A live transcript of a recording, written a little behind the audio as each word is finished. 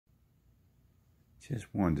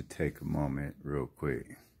Just wanted to take a moment real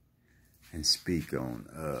quick and speak on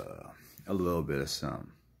a little bit of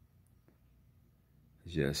something.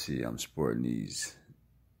 As y'all see, I'm sporting these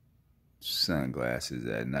sunglasses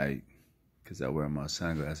at night because I wear my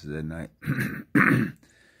sunglasses at night.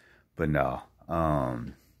 But no,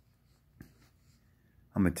 I'm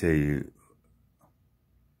going to tell you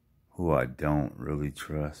who I don't really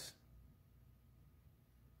trust.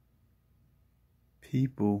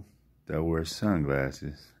 People that wear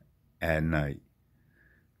sunglasses at night.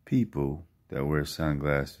 People that wear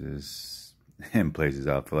sunglasses in places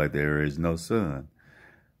I feel like there is no sun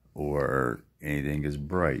or anything is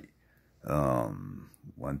bright.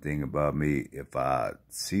 One thing about me, if I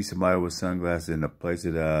see somebody with sunglasses in a place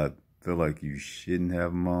that I feel like you shouldn't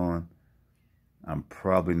have them on, I'm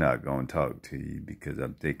probably not going to talk to you because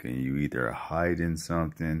I'm thinking you either hiding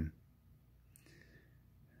something,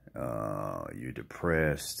 you're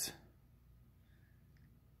depressed,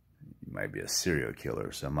 you might be a serial killer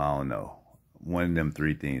or something, I don't know. One of them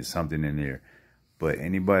three things, something in there. But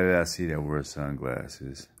anybody that I see that wears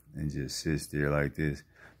sunglasses and just sits there like this,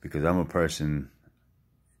 because I'm a person,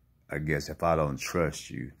 I guess if I don't trust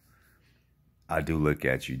you, I do look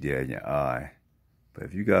at you dead in your eye. But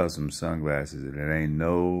if you got some sunglasses and there ain't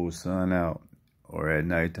no sun out, or at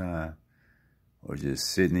nighttime, or just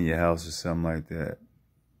sitting in your house or something like that,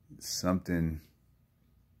 something,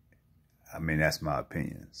 I mean, that's my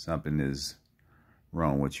opinion. Something is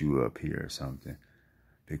wrong with you up here or something.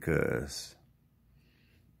 Because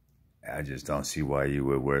I just don't see why you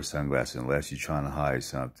would wear sunglasses unless you're trying to hide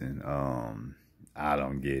something. I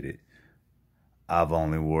don't get it. I've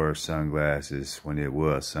only wore sunglasses when it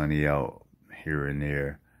was sunny out here and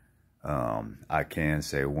there. I can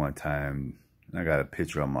say one time, I got a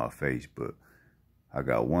picture on my Facebook. I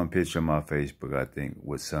got one picture on my Facebook, I think,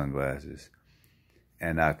 with sunglasses.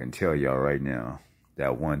 And I can tell y'all right now,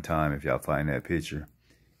 that one time, if y'all find that picture,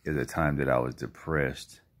 is a time that I was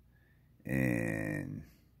depressed and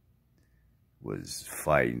was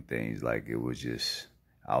fighting things. Like it was just,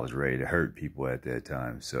 I was ready to hurt people at that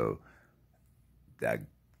time. So that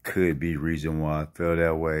could be the reason why I felt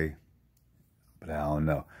that way. But I don't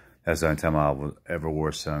know. That's the only time I ever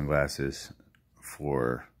wore sunglasses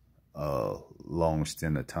for a long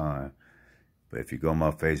stint of time. But if you go on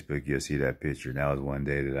my Facebook, you'll see that picture. And that was one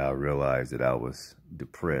day that I realized that I was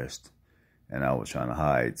depressed and I was trying to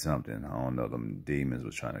hide something. I don't know, them demons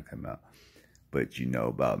was trying to come out. But you know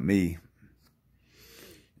about me,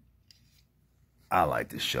 I like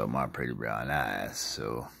to show my pretty brown eyes.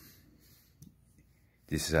 So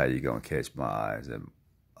this is how you're going to catch my eyes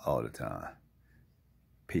all the time.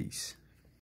 Peace.